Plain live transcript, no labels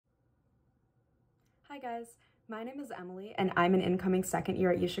Hi guys, my name is Emily and I'm an incoming second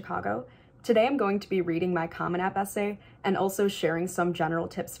year at UChicago. Today I'm going to be reading my Common App essay and also sharing some general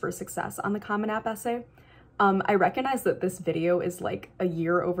tips for success on the Common App essay. I recognize that this video is like a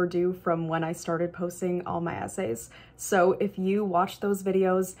year overdue from when I started posting all my essays. So if you watched those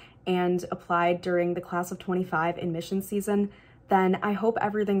videos and applied during the class of 25 admission season, then I hope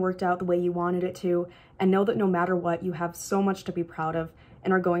everything worked out the way you wanted it to, and know that no matter what, you have so much to be proud of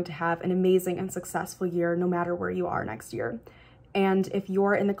and are going to have an amazing and successful year no matter where you are next year. And if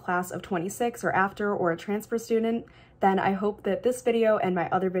you're in the class of 26 or after, or a transfer student, then I hope that this video and my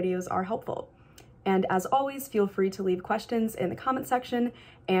other videos are helpful. And as always, feel free to leave questions in the comment section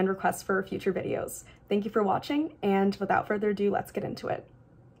and requests for future videos. Thank you for watching, and without further ado, let's get into it.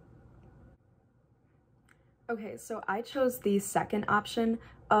 Okay, so I chose the second option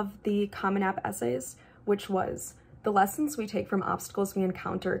of the Common App essays, which was, the lessons we take from obstacles we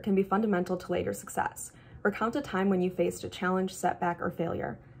encounter can be fundamental to later success. Recount a time when you faced a challenge, setback, or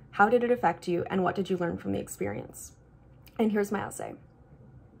failure. How did it affect you, and what did you learn from the experience? And here's my essay.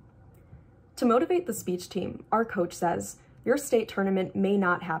 To motivate the speech team, our coach says, your state tournament may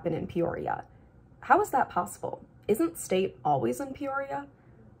not happen in Peoria. How is that possible? Isn't state always in Peoria?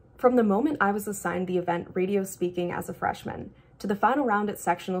 From the moment I was assigned the event radio speaking as a freshman, to the final round at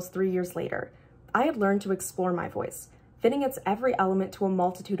sectionals 3 years later, I had learned to explore my voice, fitting its every element to a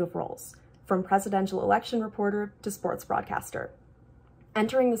multitude of roles, from presidential election reporter to sports broadcaster.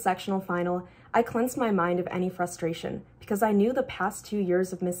 Entering the sectional final, I cleansed my mind of any frustration because I knew the past 2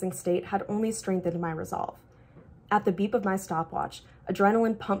 years of missing state had only strengthened my resolve. At the beep of my stopwatch,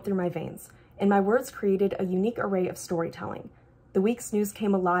 adrenaline pumped through my veins, and my words created a unique array of storytelling. The week's news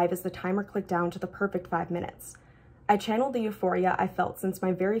came alive as the timer clicked down to the perfect 5 minutes. I channeled the euphoria I felt since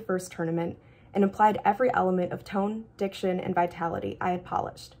my very first tournament and applied every element of tone, diction, and vitality I had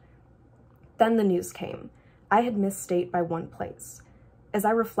polished. Then the news came. I had missed state by 1 place. As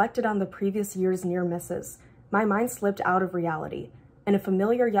I reflected on the previous year's near misses, my mind slipped out of reality, and a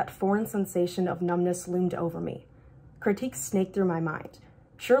familiar yet foreign sensation of numbness loomed over me. Critiques snaked through my mind.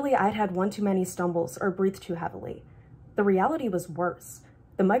 Surely I'd had one too many stumbles or breathed too heavily. The reality was worse.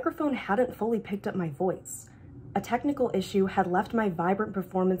 The microphone hadn't fully picked up my voice. A technical issue had left my vibrant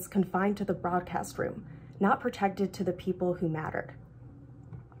performance confined to the broadcast room, not protected to the people who mattered.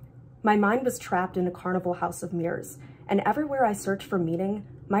 My mind was trapped in a carnival house of mirrors, and everywhere I searched for meaning,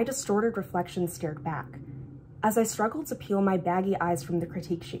 my distorted reflection stared back. As I struggled to peel my baggy eyes from the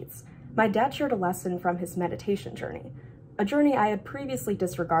critique sheets, my dad shared a lesson from his meditation journey, a journey I had previously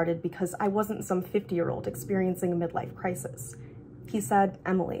disregarded because I wasn't some 50-year-old experiencing a midlife crisis. He said,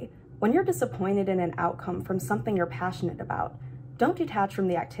 Emily, when you're disappointed in an outcome from something you're passionate about, don't detach from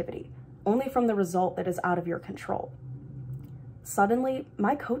the activity, only from the result that is out of your control. Suddenly,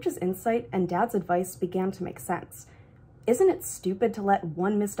 my coach's insight and dad's advice began to make sense. Isn't it stupid to let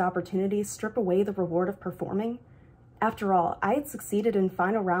one missed opportunity strip away the reward of performing? After all, I had succeeded in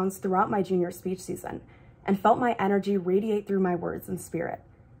final rounds throughout my junior speech season and felt my energy radiate through my words and spirit.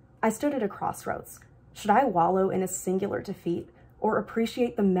 I stood at a crossroads. Should I wallow in a singular defeat or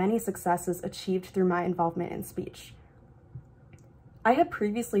appreciate the many successes achieved through my involvement in speech? I had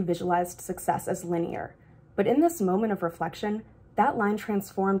previously visualized success as linear, but in this moment of reflection, that line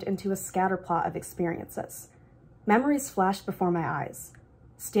transformed into a scatterplot of experiences. Memories flashed before my eyes.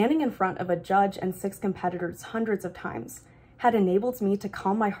 Standing in front of a judge and 6 competitors hundreds of times had enabled me to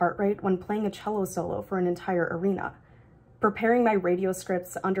calm my heart rate when playing a cello solo for an entire arena. Preparing my radio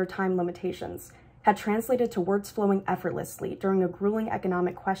scripts under time limitations had translated to words flowing effortlessly during a grueling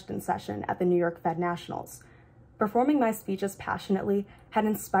economic question session at the New York Fed Nationals. Performing my speeches passionately had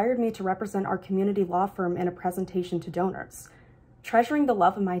inspired me to represent our community law firm in a presentation to donors. Treasuring the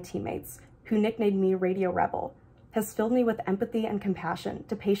love of my teammates, who nicknamed me Radio Rebel, has filled me with empathy and compassion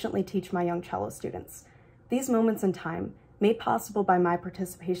to patiently teach my young cello students. These moments in time, made possible by my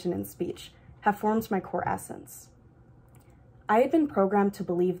participation in speech, have formed my core essence. I had been programmed to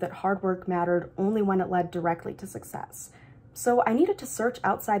believe that hard work mattered only when it led directly to success, so I needed to search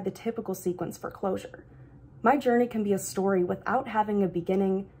outside the typical sequence for closure. My journey can be a story without having a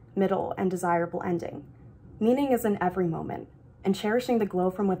beginning, middle, and desirable ending. Meaning is in every moment, and cherishing the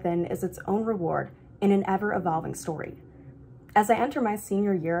glow from within is its own reward in an ever-evolving story. As I enter my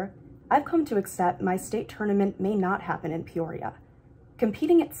senior year, I've come to accept my state tournament may not happen in Peoria.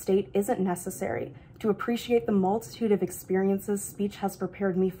 Competing at state isn't necessary to appreciate the multitude of experiences speech has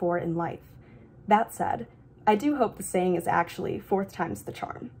prepared me for in life. That said, I do hope the saying is actually 4th time's the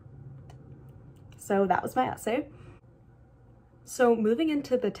charm. So that was my essay. So moving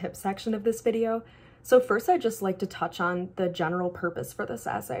into the tip section of this video, so first I'd just like to touch on the general purpose for this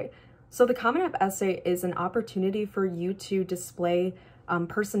essay. So the Common App essay is an opportunity for you to display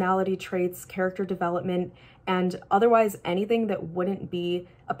personality traits, character development, and otherwise anything that wouldn't be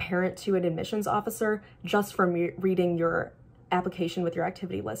apparent to an admissions officer just from reading your application with your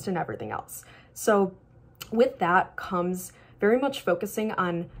activity list and everything else. So with that comes very much focusing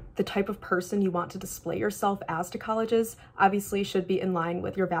on the type of person you want to display yourself as to colleges. Obviously should be in line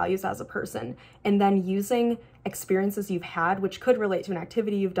with your values as a person, and then using experiences you've had, which could relate to an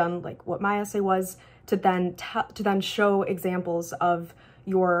activity you've done, like what my essay was, to then show examples of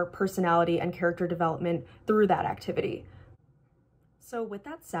your personality and character development through that activity. So with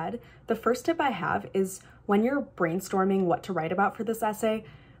that said, the first tip I have is when you're brainstorming what to write about for this essay,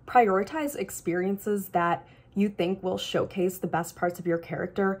 prioritize experiences that you think will showcase the best parts of your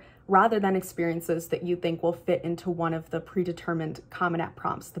character rather than experiences that you think will fit into one of the predetermined Common App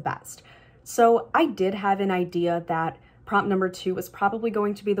prompts the best. So I did have an idea that prompt number 2 was probably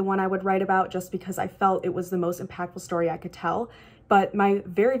going to be the one I would write about just because I felt it was the most impactful story I could tell. But my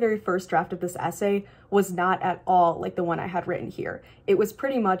very, very first draft of this essay was not at all like the one I had written here. It was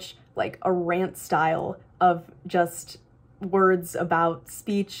pretty much like a rant style of just words about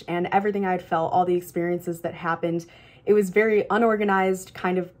speech and everything I'd felt, all the experiences that happened. It was very unorganized,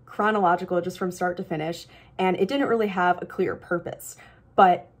 kind of chronological just from start to finish, and it didn't really have a clear purpose.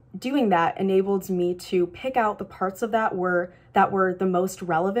 But doing that enabled me to pick out the parts of that were the most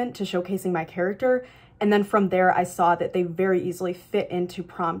relevant to showcasing my character. And then from there, I saw that they very easily fit into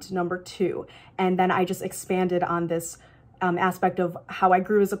prompt number 2. And then I just expanded on this aspect of how I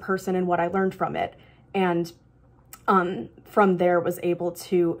grew as a person and what I learned from it. And from there was able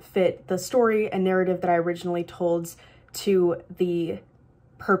to fit the story and narrative that I originally told to the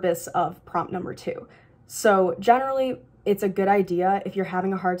purpose of prompt number 2. So generally, it's a good idea if you're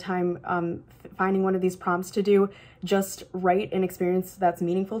having a hard time finding one of these prompts to do, just write an experience that's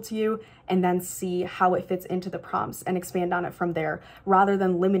meaningful to you and then see how it fits into the prompts and expand on it from there, rather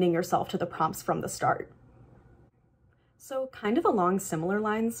than limiting yourself to the prompts from the start. So kind of along similar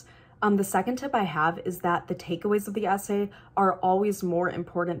lines, the second tip I have is that the takeaways of the essay are always more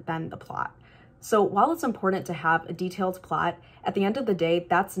important than the plot. So while it's important to have a detailed plot, at the end of the day,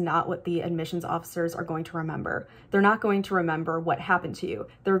 that's not what the admissions officers are going to remember. They're not going to remember what happened to you.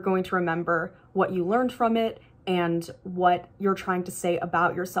 They're going to remember what you learned from it and what you're trying to say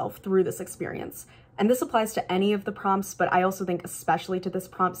about yourself through this experience. And this applies to any of the prompts, but I also think especially to this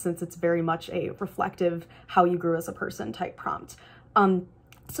prompt since it's very much a reflective how you grew as a person type prompt.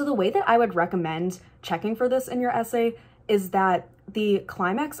 So the way that I would recommend checking for this in your essay is that the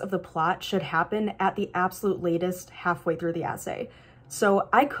climax of the plot should happen at the absolute latest halfway through the essay. So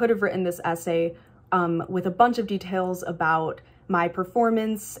I could have written this essay with a bunch of details about my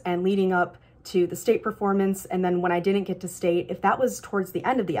performance and leading up to the state performance, and then when I didn't get to state, if that was towards the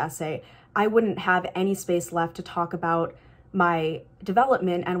end of the essay, I wouldn't have any space left to talk about my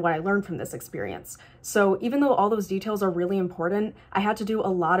development and what I learned from this experience. So even though all those details are really important, I had to do a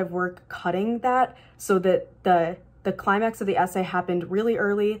lot of work cutting that so that the climax of the essay happened really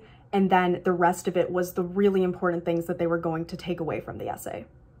early, and then the rest of it was the really important things that they were going to take away from the essay.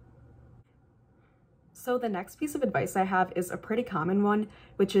 So the next piece of advice I have is a pretty common one,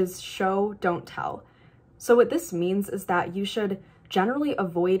 which is show, don't tell. So what this means is that you should generally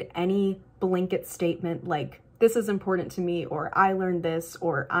avoid any blanket statement like, this is important to me, or I learned this,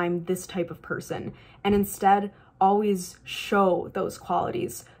 or I'm this type of person, and instead always show those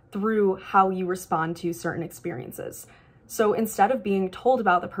qualities through how you respond to certain experiences. So instead of being told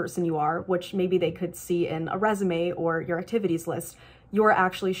about the person you are, which maybe they could see in a resume or your activities list, you're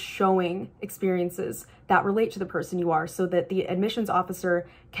actually showing experiences that relate to the person you are so that the admissions officer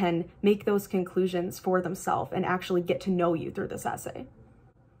can make those conclusions for themselves and actually get to know you through this essay.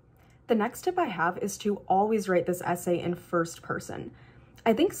 The next tip I have is to always write this essay in first person.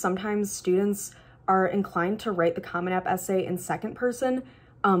 I think sometimes students are inclined to write the Common App essay in second person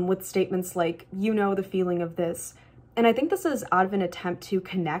with statements like, you know the feeling of this. And I think this is out of an attempt to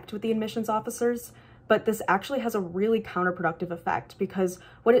connect with the admissions officers, but this actually has a really counterproductive effect because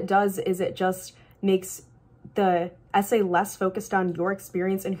what it does is it just makes the essay less focused on your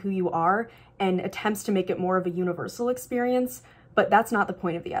experience and who you are and attempts to make it more of a universal experience, but that's not the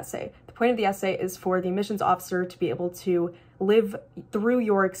point of the essay. The point of the essay is for the admissions officer to be able to live through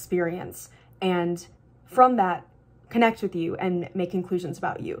your experience and from that connect with you and make conclusions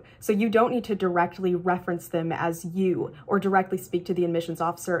about you. So you don't need to directly reference them as you or directly speak to the admissions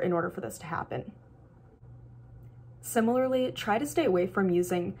officer in order for this to happen. Similarly, try to stay away from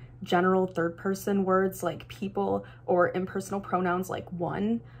using general third-person words like people or impersonal pronouns like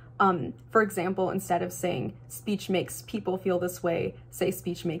one. For example, instead of saying speech makes people feel this way, say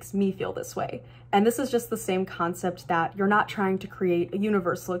speech makes me feel this way. And this is just the same concept that you're not trying to create a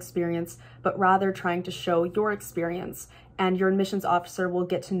universal experience, but rather trying to show your experience, and your admissions officer will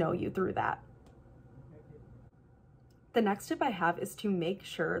get to know you through that. The next tip I have is to make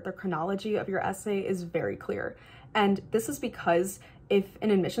sure the chronology of your essay is very clear. And this is because if an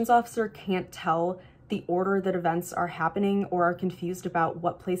admissions officer can't tell the order that events are happening or are confused about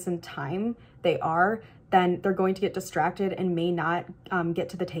what place and time they are, then they're going to get distracted and may not get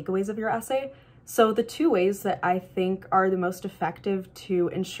to the takeaways of your essay. So the two ways that I think are the most effective to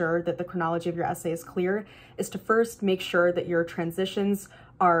ensure that the chronology of your essay is clear is to first make sure that your transitions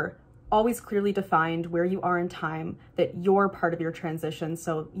are always clearly defined, where you are in time, that you're part of your transition.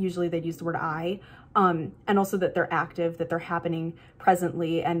 So usually they'd use the word I, and also that they're active, that they're happening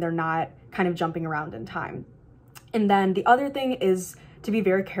presently, and they're not kind of jumping around in time. And then the other thing is to be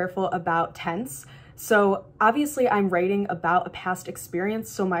very careful about tense. So obviously I'm writing about a past experience,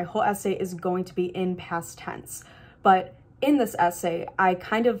 so my whole essay is going to be in past tense. But in this essay, I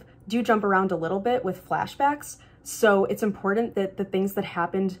kind of do jump around a little bit with flashbacks. So it's important that the things that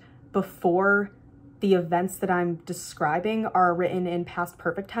happened before the events that I'm describing are written in past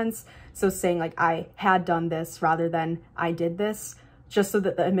perfect tense. So saying like I had done this rather than I did this, just so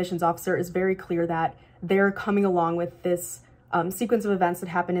that the admissions officer is very clear that they're coming along with this sequence of events that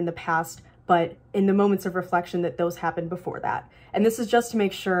happened in the past, but in the moments of reflection that those happened before that. And this is just to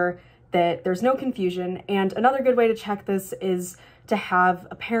make sure that there's no confusion. And another good way to check this is to have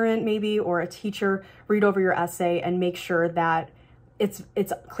a parent maybe or a teacher read over your essay and make sure that it's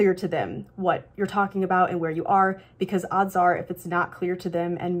clear to them what you're talking about and where you are, because odds are if it's not clear to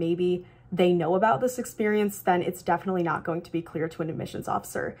them and maybe they know about this experience, then it's definitely not going to be clear to an admissions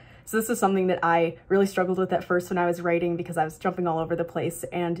officer. So this is something that I really struggled with at first when I was writing, because I was jumping all over the place,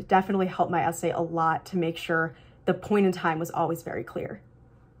 and definitely helped my essay a lot to make sure the point in time was always very clear.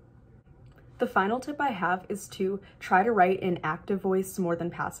 The final tip I have is to try to write in active voice more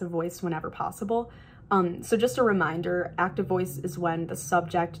than passive voice whenever possible. So just a reminder, active voice is when the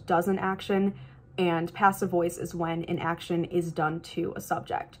subject does an action, and passive voice is when an action is done to a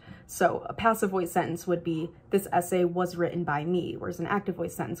subject. So a passive voice sentence would be, this essay was written by me, whereas an active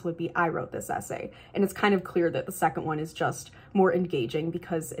voice sentence would be, I wrote this essay. And it's kind of clear that the second one is just more engaging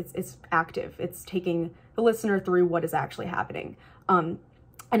because it's active. It's taking the listener through what is actually happening.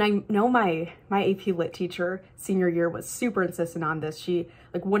 And I know my AP Lit teacher senior year was super insistent on this. She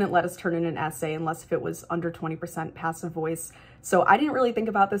wouldn't let us turn in an essay unless if it was under 20% passive voice. So I didn't really think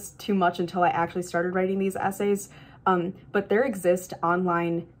about this too much until I actually started writing these essays. But there exist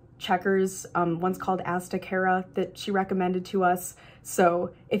online checkers, one's called Astakara, that she recommended to us.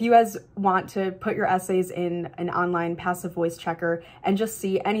 So if you guys want to put your essays in an online passive voice checker and just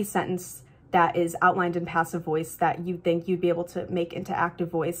see any sentence that is outlined in passive voice that you think you'd be able to make into active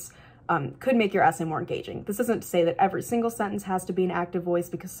voice, could make your essay more engaging. This isn't to say that every single sentence has to be an active voice,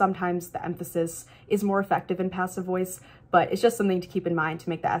 because sometimes the emphasis is more effective in passive voice, but it's just something to keep in mind to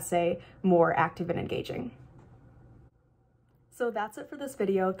make the essay more active and engaging. So that's it for this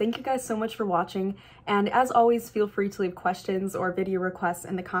video. Thank you guys so much for watching, and as always, feel free to leave questions or video requests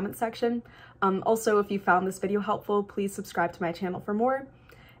in the comment section. Also, if you found this video helpful, please subscribe to my channel for more.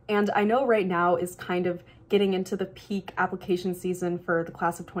 And I know right now is kind of getting into the peak application season for the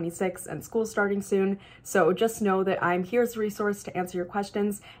class of 26 and school starting soon. So just know that I'm here as a resource to answer your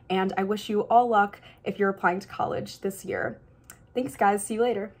questions, and I wish you all luck if you're applying to college this year. Thanks guys, see you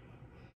later.